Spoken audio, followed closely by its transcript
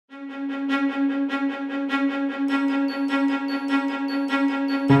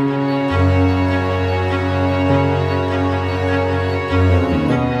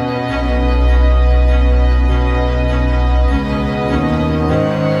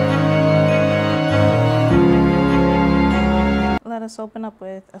let us open up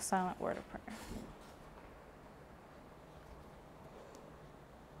with a silent word of prayer.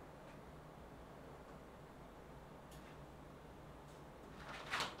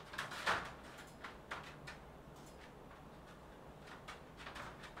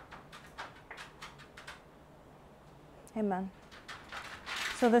 Amen.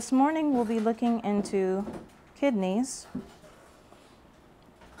 So this morning we'll be looking into kidneys.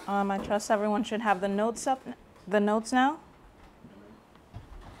 I trust everyone should have the notes now.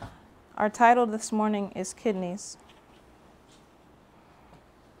 Our title this morning is Kidneys.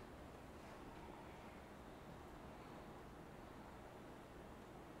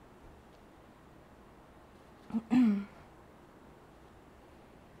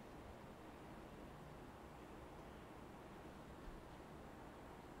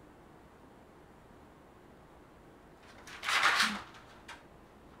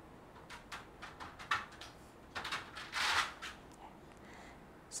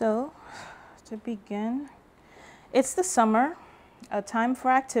 So, to begin, it's the summer, a time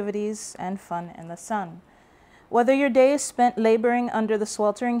for activities and fun in the sun. Whether your day is spent laboring under the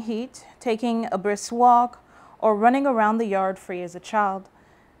sweltering heat, taking a brisk walk, or running around the yard free as a child,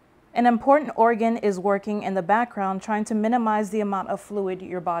 an important organ is working in the background trying to minimize the amount of fluid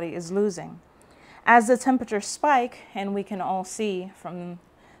your body is losing. As the temperatures spike, and we can all see from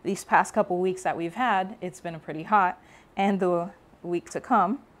these past couple weeks that we've had, it's been pretty hot, and the week to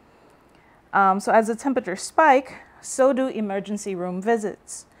come. So as the temperatures spike, so do emergency room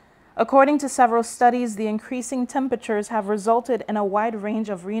visits. According to several studies, the increasing temperatures have resulted in a wide range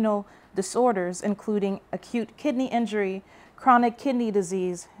of renal disorders, including acute kidney injury, chronic kidney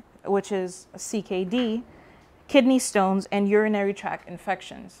disease, which is CKD, kidney stones, and urinary tract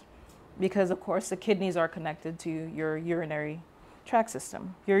infections. Because, of course, the kidneys are connected to your urinary tract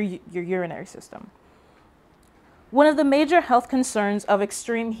system, your urinary system. One of the major health concerns of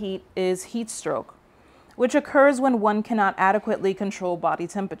extreme heat is heat stroke, which occurs when one cannot adequately control body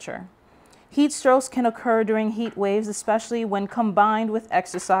temperature. Heat strokes can occur during heat waves, especially when combined with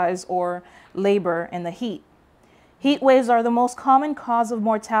exercise or labor in the heat. Heat waves are the most common cause of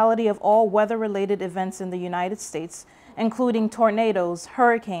mortality of all weather-related events in the United States, including tornadoes,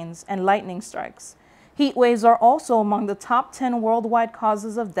 hurricanes, and lightning strikes. Heat waves are also among the top 10 worldwide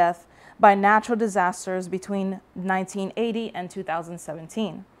causes of death by natural disasters between 1980 and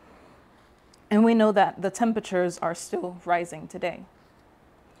 2017. And we know that the temperatures are still rising today.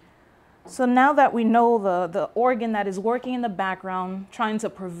 So now that we know the organ that is working in the background, trying to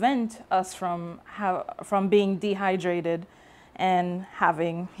prevent us from being dehydrated and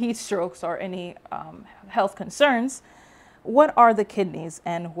having heat strokes or any health concerns, what are the kidneys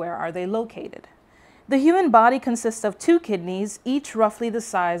and where are they located? The human body consists of 2 kidneys, each roughly the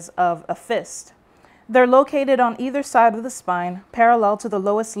size of a fist. They're located on either side of the spine, parallel to the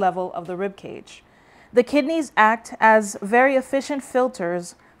lowest level of the rib cage. The kidneys act as very efficient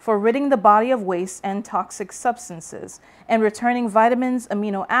filters for ridding the body of waste and toxic substances and returning vitamins,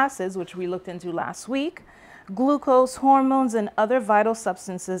 amino acids, which we looked into last week, glucose, hormones, and other vital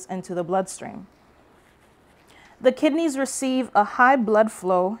substances into the bloodstream. The kidneys receive a high blood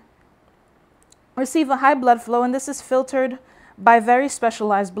flow, and this is filtered by very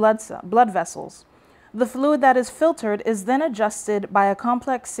specialized blood vessels. The fluid that is filtered is then adjusted by a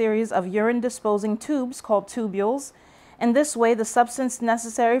complex series of urine-disposing tubes called tubules. In this way, the substance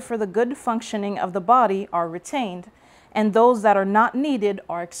necessary for the good functioning of the body are retained, and those that are not needed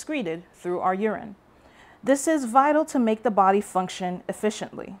are excreted through our urine. This is vital to make the body function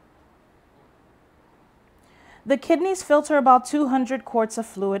efficiently. The kidneys filter about 200 quarts of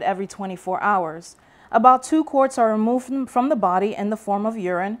fluid every 24 hours. About 2 quarts are removed from the body in the form of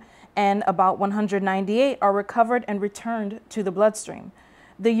urine, and about 198 are recovered and returned to the bloodstream.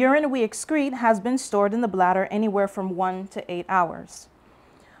 The urine we excrete has been stored in the bladder anywhere from 1 to 8 hours.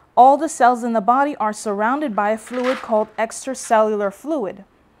 All the cells in the body are surrounded by a fluid called extracellular fluid.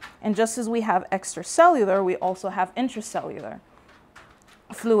 And just as we have extracellular, we also have intracellular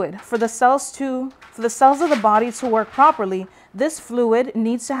fluid. For the cells of the body to work properly, this fluid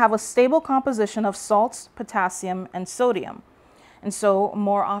needs to have a stable composition of salts, potassium, and sodium. And so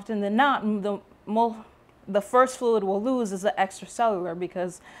more often than not, the first fluid we'll lose is the extracellular,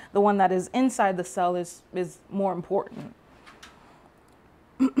 because the one that is inside the cell is more important.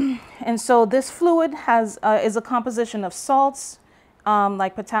 And so this fluid is a composition of salts,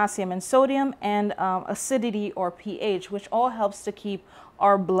 like potassium and sodium, and acidity or pH, which all helps to keep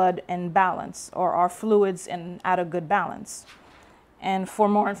our blood in balance, or our fluids at a good balance. And for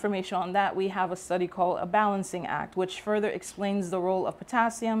more information on that, we have a study called A Balancing Act, which further explains the role of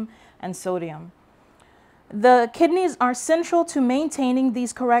potassium and sodium. The kidneys are central to maintaining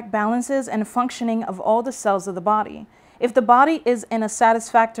these correct balances and functioning of all the cells of the body. If the body is in a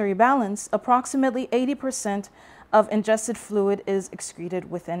satisfactory balance, approximately 80% of ingested fluid is excreted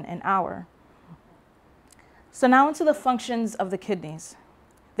within an hour. So now into the functions of the kidneys.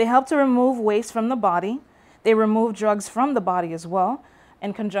 They help to remove waste from the body. They remove drugs from the body as well,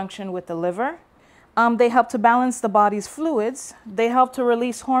 in conjunction with the liver. They help to balance the body's fluids. They help to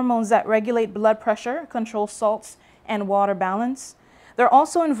release hormones that regulate blood pressure, control salts and water balance. They're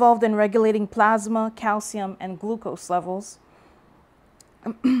also involved in regulating plasma, calcium, and glucose levels.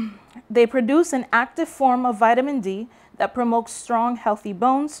 They produce an active form of vitamin D that promotes strong, healthy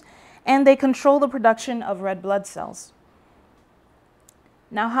bones, and they control the production of red blood cells.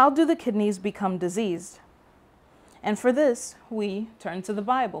 Now, how do the kidneys become diseased? And for this, we turn to the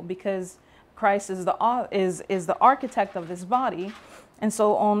Bible, because Christ is the architect of this body, and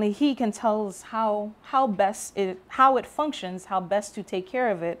so only he can tell us how it functions, how best to take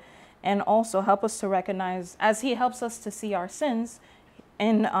care of it, and also help us to recognize, as he helps us to see our sins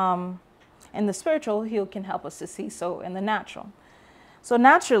in the spiritual, he can help us to see so in the natural. So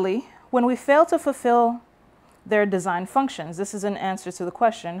naturally, when we fail to fulfill their design functions, this is an answer to the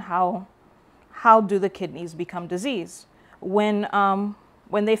question, how do the kidneys become diseased? When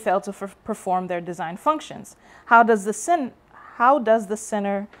they fail to perform their design functions, how does the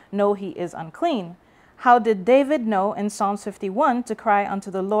sinner know he is unclean? How did David know in Psalms 51 to cry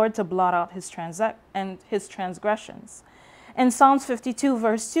unto the Lord to blot out his transgressions? In Psalms 52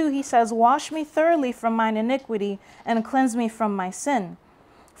 verse 2, he says, "Wash me thoroughly from mine iniquity and cleanse me from my sin."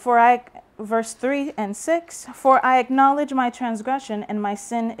 Verse 3 and 6, "For I acknowledge my transgression, and my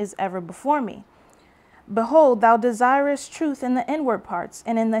sin is ever before me. Behold, thou desirest truth in the inward parts,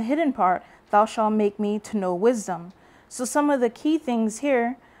 and in the hidden part thou shalt make me to know wisdom." So some of the key things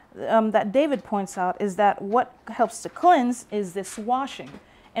here that David points out is that what helps to cleanse is this washing.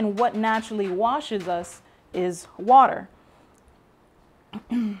 And what naturally washes us is water.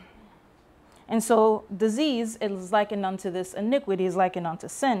 And so disease is likened unto this, iniquity is likened unto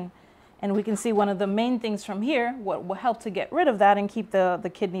sin. And we can see one of the main things from here, what will help to get rid of that and keep the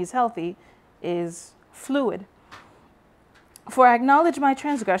kidneys healthy, is fluid. "For I acknowledge my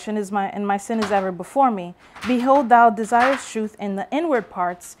transgression and my sin is ever before me. Behold, thou desirest truth in the inward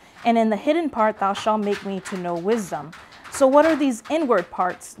parts, and in the hidden part thou shalt make me to know wisdom." So what are these inward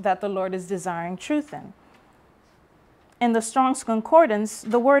parts that the Lord is desiring truth in? In the Strong's Concordance,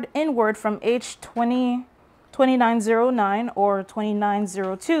 the word inward from H2909 or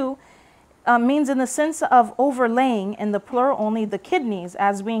 2902 means in the sense of overlaying, in the plural only, the kidneys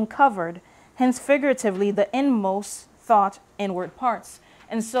as being covered, hence figuratively the inmost thought inward parts.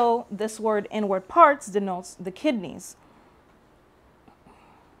 And so this word inward parts denotes the kidneys.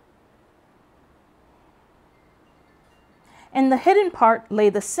 In the hidden part lay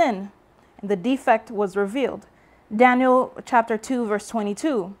the sin, and the defect was revealed. Daniel chapter 2 verse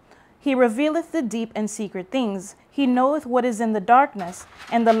 22, "He revealeth the deep and secret things. He knoweth what is in the darkness,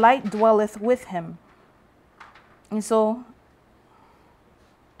 and the light dwelleth with him." And so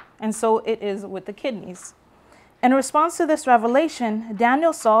it is with the kidneys. In response to this revelation,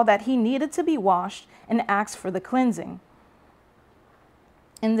 Daniel saw that he needed to be washed and asked for the cleansing.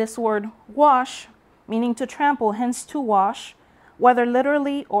 In this word wash, meaning to trample, hence to wash, whether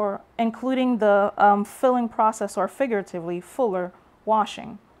literally or including the filling process or figuratively, fuller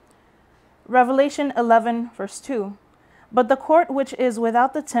washing. Revelation 11 verse 2, "But the court which is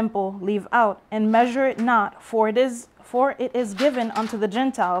without the temple leave out, and measure it not, for it is given unto the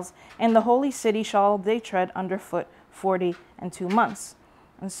Gentiles, and the holy city shall they tread under foot 42 months."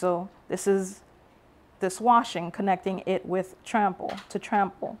 And so this is this washing, connecting it with trample, to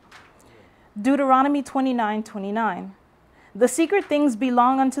trample. Deuteronomy 29:29, "The secret things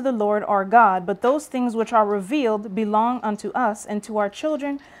belong unto the Lord our God, but those things which are revealed belong unto us and to our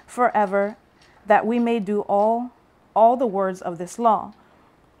children forever, that we may do all the words of this law."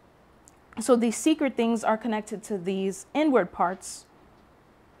 So these secret things are connected to these inward parts,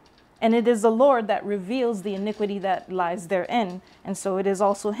 and it is the Lord that reveals the iniquity that lies therein. And so it is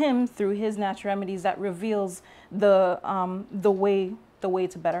also him, through his natural remedies, that reveals the way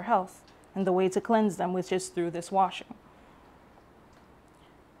to better health and the way to cleanse them, which is through this washing.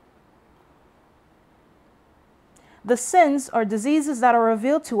 The sins or diseases that are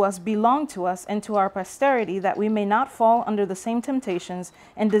revealed to us belong to us and to our posterity, that we may not fall under the same temptations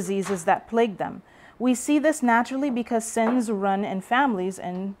and diseases that plague them. We see this naturally because sins run in families,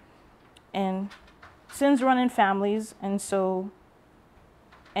 and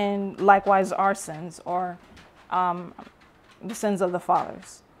likewise our sins, or the sins of the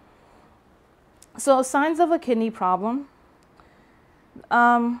fathers. So signs of a kidney problem.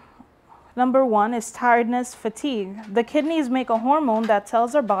 Number one is tiredness, fatigue. The kidneys make a hormone that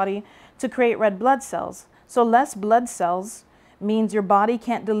tells our body to create red blood cells. So less blood cells means your body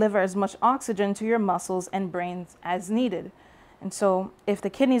can't deliver as much oxygen to your muscles and brains as needed. And so if the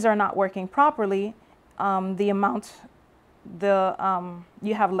kidneys are not working properly, you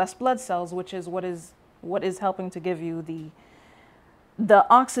have less blood cells, which is what is helping to give you the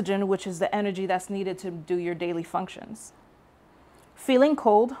oxygen, which is the energy that's needed to do your daily functions. Feeling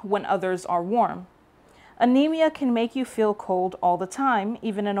cold when others are warm. Anemia can make you feel cold all the time,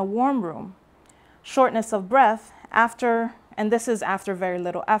 even in a warm room. Shortness of breath and this is after very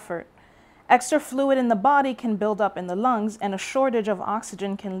little effort. Extra fluid in the body can build up in the lungs, and a shortage of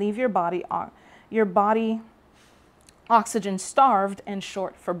oxygen can leave your body oxygen starved and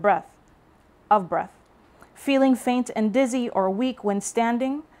short of breath. Feeling faint and dizzy or weak when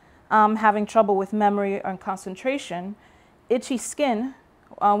standing, having trouble with memory and concentration. Itchy skin,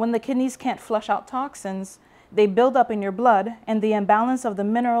 when the kidneys can't flush out toxins, they build up in your blood, and the imbalance of the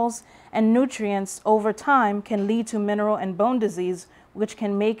minerals and nutrients over time can lead to mineral and bone disease, which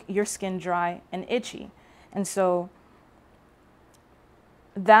can make your skin dry and itchy. And so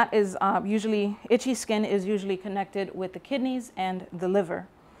that is itchy skin is usually connected with the kidneys and the liver.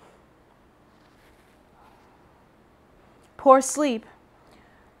 Poor sleep.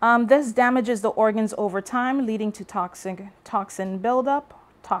 This damages the organs over time, leading to toxic buildup,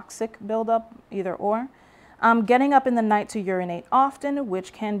 either or. Getting up in the night to urinate often,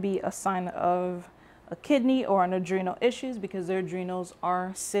 which can be a sign of a kidney or an adrenal issues, because their adrenals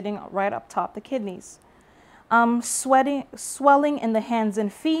are sitting right up top the kidneys. Swelling in the hands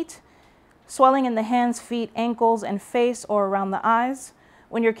and feet, ankles, and face, or around the eyes.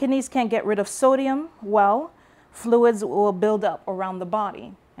 When your kidneys can't get rid of sodium, fluids will build up around the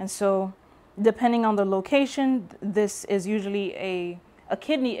body. And so depending on the location, this is usually a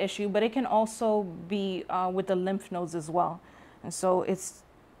kidney issue, but it can also be with the lymph nodes as well. And so it's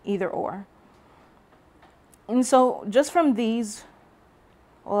either or. And so just from these,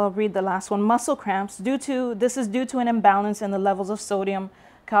 I'll read the last one. Muscle cramps. This is due to an imbalance in the levels of sodium,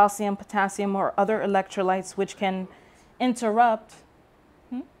 calcium, potassium, or other electrolytes, which can interrupt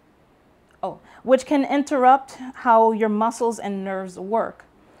how your muscles and nerves work.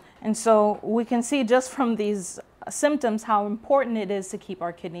 And so we can see just from these symptoms how important it is to keep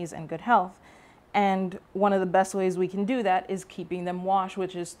our kidneys in good health. And one of the best ways we can do that is keeping them washed,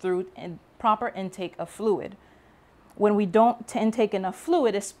 which is through proper intake of fluid. When we don't intake enough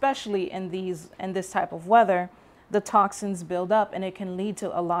fluid, especially in this type of weather, the toxins build up, and it can lead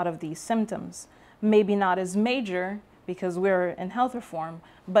to a lot of these symptoms. Maybe not as major because we're in health reform,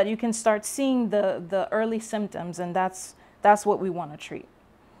 but you can start seeing the early symptoms, and that's what we want to treat.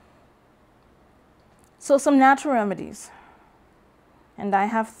 So some natural remedies, and I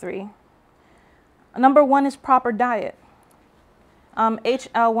have 3. Number 1 is proper diet.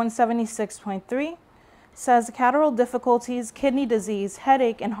 HL 176.3 says catarrhal difficulties, kidney disease,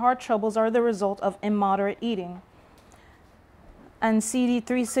 headache, and heart troubles are the result of immoderate eating. And CD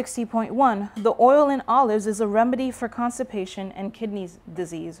 360.1, the oil in olives is a remedy for constipation and kidney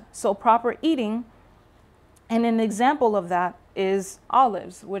disease. So proper eating, and an example of that is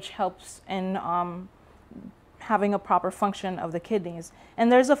olives, which helps in having a proper function of the kidneys.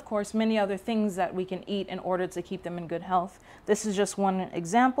 And there's, of course, many other things that we can eat in order to keep them in good health. This is just one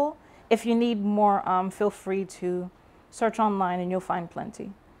example. If you need more, feel free to search online and you'll find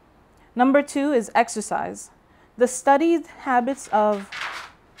plenty. Number 2 is exercise. The studied habits of,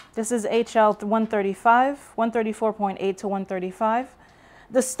 this is HL 134.8 to 135.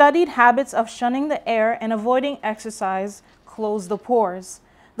 The studied habits of shunning the air and avoiding exercise close the pores,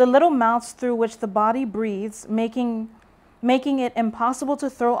 the little mouths through which the body breathes, making it impossible to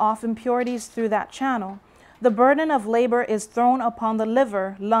throw off impurities through that channel. The burden of labor is thrown upon the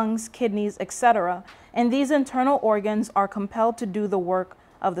liver, lungs, kidneys, etc., and these internal organs are compelled to do the work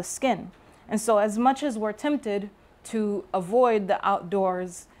of the skin. And so as much as we're tempted to avoid the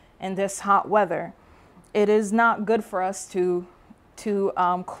outdoors in this hot weather, it is not good for us to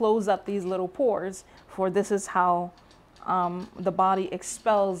close up these little pores, for this is how the body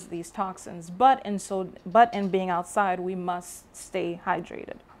expels these toxins. But in being outside, we must stay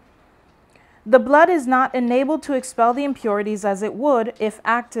hydrated. The blood is not enabled to expel the impurities as it would if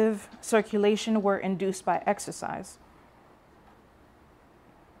active circulation were induced by exercise.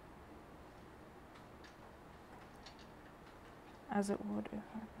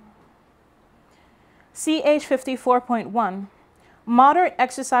 CH 54.1. Moderate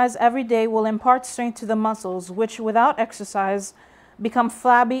exercise every day will impart strength to the muscles, which without exercise become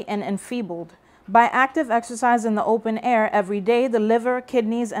flabby and enfeebled. By active exercise in the open air every day, the liver,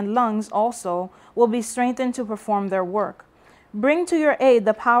 kidneys, and lungs also will be strengthened to perform their work. Bring to your aid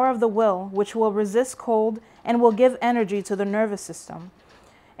the power of the will, which will resist cold and will give energy to the nervous system.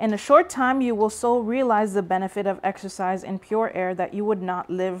 In a short time, you will so realize the benefit of exercise in pure air that you would not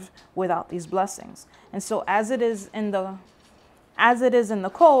live without these blessings. And so as it is in the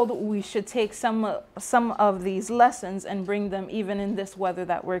cold, we should take some of these lessons and bring them even in this weather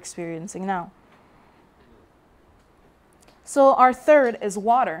that we're experiencing now. So our third is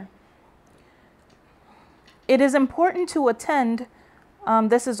water. It is important to attend,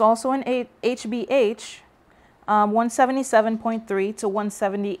 this is also in HBH 177.3 to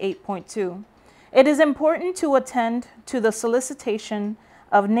 178.2. It is important to attend to the solicitation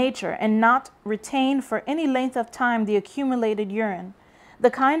of nature and not retain for any length of time the accumulated urine.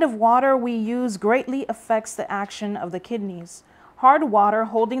 The kind of water we use greatly affects the action of the kidneys. Hard water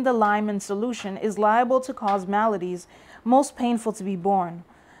holding the lime in solution is liable to cause maladies most painful to be borne.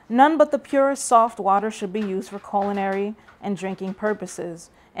 None but the purest soft water should be used for culinary and drinking purposes.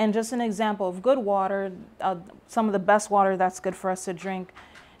 And just an example of good water, some of the best water that's good for us to drink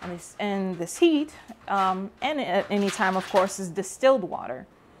in this heat, and at any time, of course, is distilled water,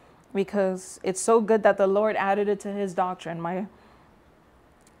 because it's so good that the Lord added it to his doctrine.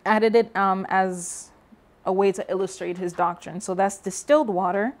 Added it as a way to illustrate his doctrine. So that's distilled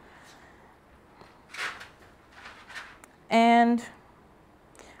water. And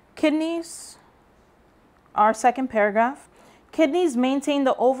kidneys, our second paragraph. Kidneys maintain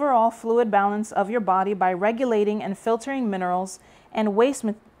the overall fluid balance of your body by regulating and filtering minerals and waste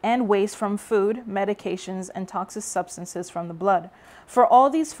from food, medications, and toxic substances from the blood. For all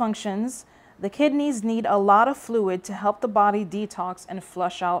these functions, the kidneys need a lot of fluid to help the body detox and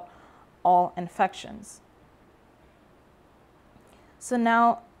flush out all infections. So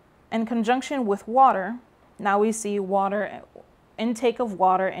now, in conjunction with water, now we see water, intake of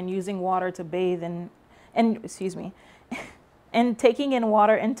water and using water to bathe and taking in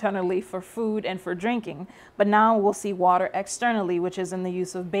water internally for food and for drinking. But now we'll see water externally, which is in the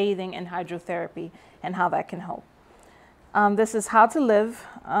use of bathing and hydrotherapy and how that can help. This is How to Live,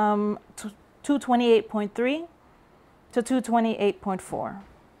 228.3 to 228.4.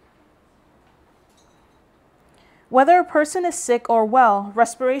 Whether a person is sick or well,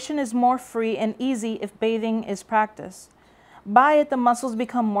 respiration is more free and easy if bathing is practiced. By it, the muscles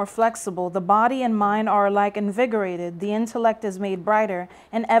become more flexible, the body and mind are alike invigorated, the intellect is made brighter,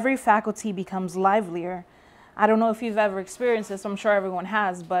 and every faculty becomes livelier. I don't know if you've ever experienced this, I'm sure everyone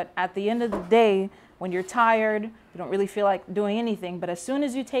has, but at the end of the day, when you're tired, you don't really feel like doing anything, but as soon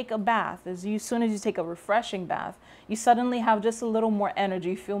as you take a bath, as soon as you take a refreshing bath, you suddenly have just a little more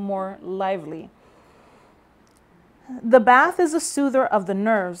energy, feel more lively. The bath is a soother of the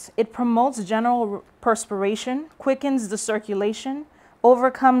nerves. It promotes general perspiration, quickens the circulation,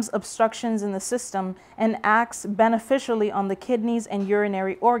 overcomes obstructions in the system, and acts beneficially on the kidneys and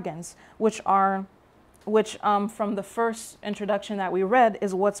urinary organs, which from the first introduction that we read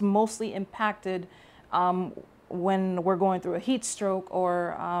is what's mostly impacted when we're going through a heat stroke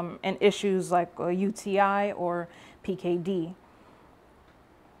or and issues like a UTI or PKD.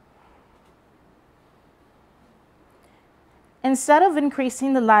 Instead of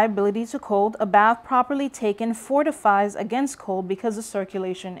increasing the liability to cold, a bath properly taken fortifies against cold because the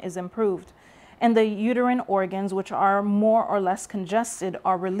circulation is improved, and the uterine organs, which are more or less congested,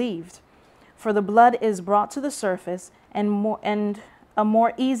 are relieved. For the blood is brought to the surface, and a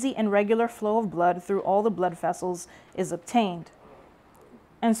more easy and regular flow of blood through all the blood vessels is obtained.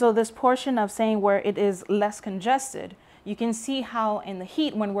 And so this portion of saying where it is less congested, you can see how in the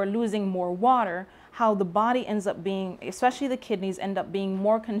heat, when we're losing more water, how the body ends up being, especially the kidneys, end up being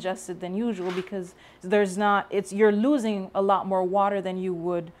more congested than usual because you're losing a lot more water than you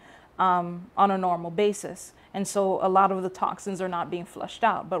would on a normal basis. And so a lot of the toxins are not being flushed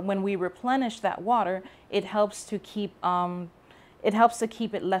out. But when we replenish that water, it helps to keep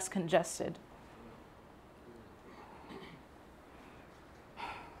it less congested.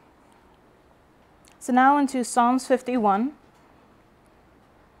 So now into Psalms 51.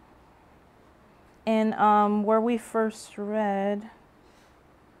 And where we first read,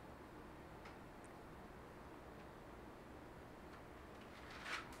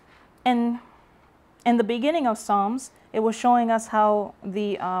 in the beginning of Psalms, it was showing us how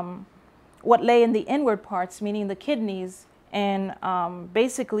what lay in the inward parts, meaning the kidneys, and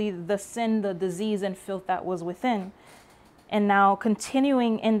basically the sin, the disease, and filth that was within. And now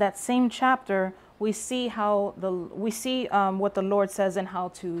continuing in that same chapter, we see what the Lord says and how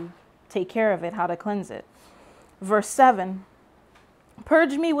to take care of it, how to cleanse it. Verse 7,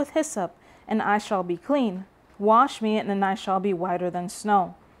 purge me with hyssop, and I shall be clean. Wash me, and I shall be whiter than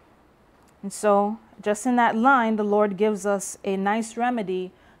snow. And so, just in that line, the Lord gives us a nice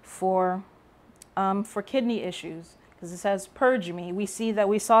remedy for kidney issues, because it says, "Purge me." We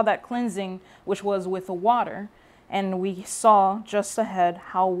saw that cleansing, which was with the water, and we saw just ahead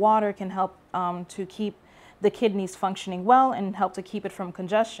how water can help to keep the kidneys functioning well and help to keep it from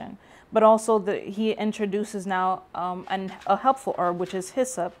congestion. But also, he introduces now a helpful herb, which is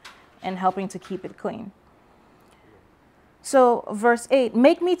hyssop, and helping to keep it clean. So, verse 8,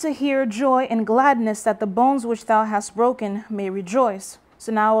 "Make me to hear joy and gladness, that the bones which thou hast broken may rejoice."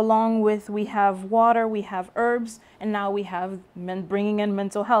 So now, along with, we have water, we have herbs, and now we have bringing in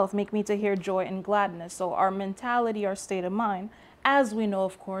mental health. Make me to hear joy and gladness. So our mentality, our state of mind, as we know,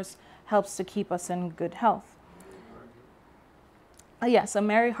 of course, helps to keep us in good health. Yes, a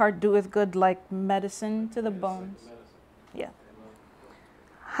merry heart doeth good like medicine to the bones. Yeah.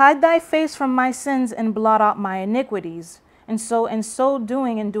 "Hide thy face from my sins and blot out my iniquities." And so in so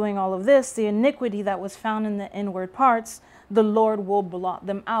doing and doing all of this, the iniquity that was found in the inward parts, the Lord will blot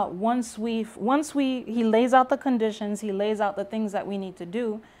them out. He lays out the conditions, he lays out the things that we need to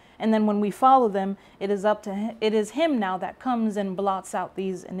do. And then when we follow them, it is him now that comes and blots out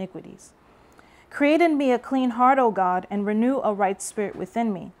these iniquities. "Create in me a clean heart, O God, and renew a right spirit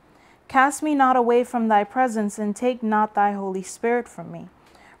within me. Cast me not away from thy presence, and take not thy Holy Spirit from me.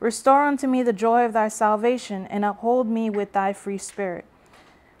 Restore unto me the joy of thy salvation, and uphold me with thy free spirit.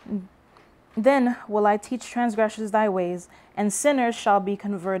 Then will I teach transgressors thy ways, and sinners shall be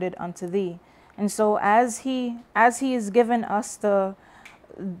converted unto thee." And so as he has given us the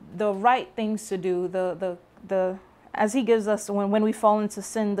right things to do, as he gives us, when we fall into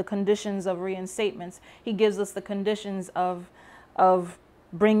sin, the conditions of reinstatements, he gives us the conditions of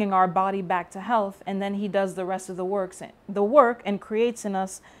bringing our body back to health, and then he does the rest of the work and creates in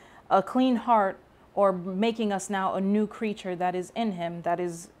us a clean heart, or making us now a new creature that is in him, that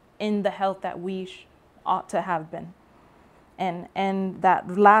is in the health that we ought to have been. And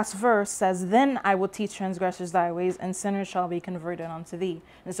that last verse says, "Then I will teach transgressors thy ways, and sinners shall be converted unto thee."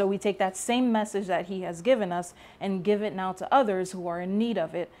 And so we take that same message that he has given us and give it now to others who are in need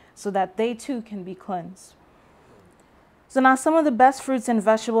of it, so that they too can be cleansed. So now, some of the best fruits and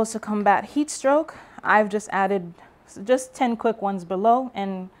vegetables to combat heat stroke. I've just added just 10 quick ones below,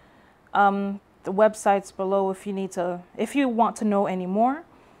 and the website's below if you want to know any more.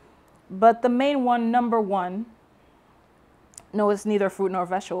 But the main one, number one, no, it's neither fruit nor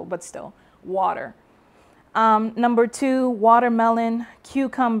vegetable, but still, water. Number two, watermelon,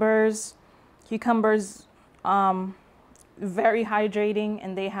 cucumbers. Cucumbers, very hydrating,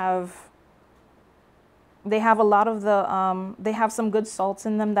 and they have a lot of they have some good salts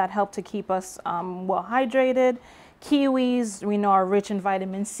in them that help to keep us well hydrated. Kiwis, we know, are rich in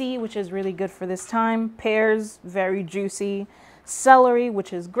vitamin C, which is really good for this time. Pears, very juicy. Celery,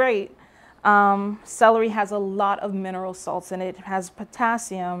 which is great. Celery has a lot of mineral salts in it. It has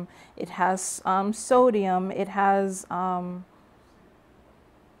potassium, it has sodium, it has, I'm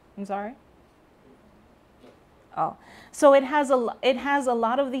sorry? Oh, so it has a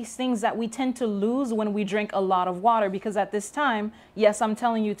lot of these things that we tend to lose when we drink a lot of water, because at this time, yes, I'm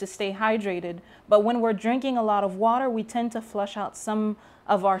telling you to stay hydrated, but when we're drinking a lot of water, we tend to flush out some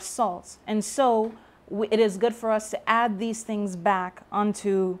of our salts. And so it is good for us to add these things back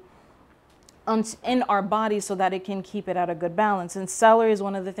in our body so that it can keep it at a good balance. And celery is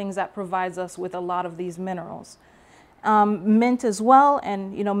one of the things that provides us with a lot of these minerals. Mint as well,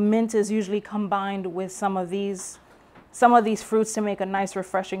 and mint is usually combined with some of these fruits to make a nice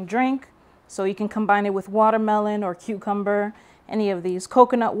refreshing drink. So you can combine it with watermelon or cucumber, any of these.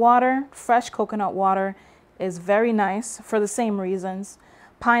 Coconut water, fresh coconut water, is very nice for the same reasons.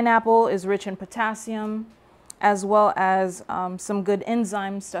 Pineapple is rich in potassium, as well as some good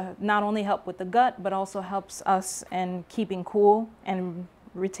enzymes to not only help with the gut, but also helps us in keeping cool and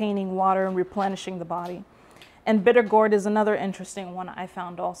retaining water and replenishing the body. And bitter gourd is another interesting one I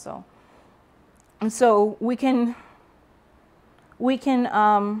found also. And so we can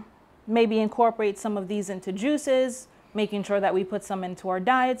maybe incorporate some of these into juices, making sure that we put some into our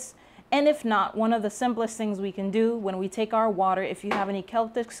diets. And if not, one of the simplest things we can do when we take our water, if you have any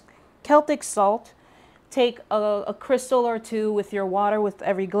Celtic salt, take a crystal or two with your water with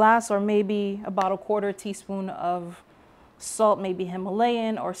every glass, or maybe about a quarter teaspoon of salt, maybe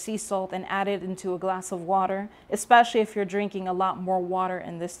Himalayan or sea salt, and add it into a glass of water, especially if you're drinking a lot more water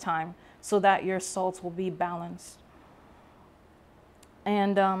in this time, so that your salts will be balanced.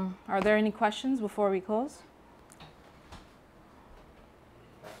 And are there any questions before we close?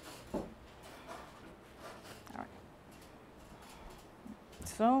 All right.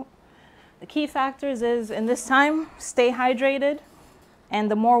 So The key factors is in this time, stay hydrated,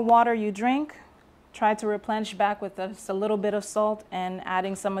 and the more water you drink, try to replenish back with just a little bit of salt and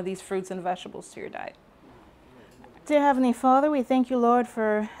adding some of these fruits and vegetables to your diet. Dear Heavenly Father, we thank you, Lord,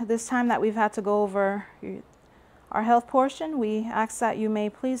 for this time that we've had to go over our health portion. We ask that you may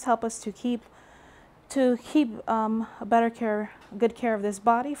please help us to keep good care of this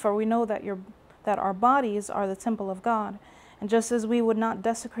body, for we know that our bodies are the temple of God. And just as we would not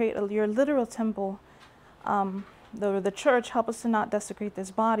desecrate your literal temple, the church, help us to not desecrate this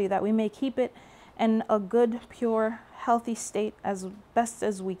body, that we may keep it in a good, pure, healthy state as best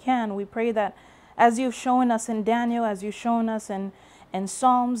as we can. We pray that as you've shown us in Daniel, as you've shown us in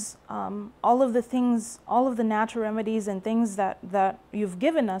Psalms, all of the natural remedies and things that you've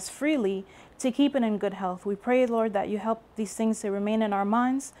given us freely to keep it in good health. We pray, Lord, that you help these things to remain in our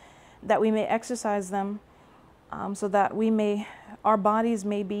minds, that we may exercise them, so that our bodies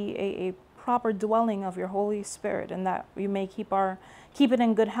may be a proper dwelling of your Holy Spirit, and that we may keep it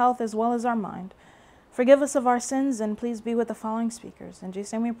in good health as well as our mind. Forgive us of our sins, and please be with the following speakers. In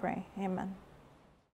Jesus' name we pray. Amen.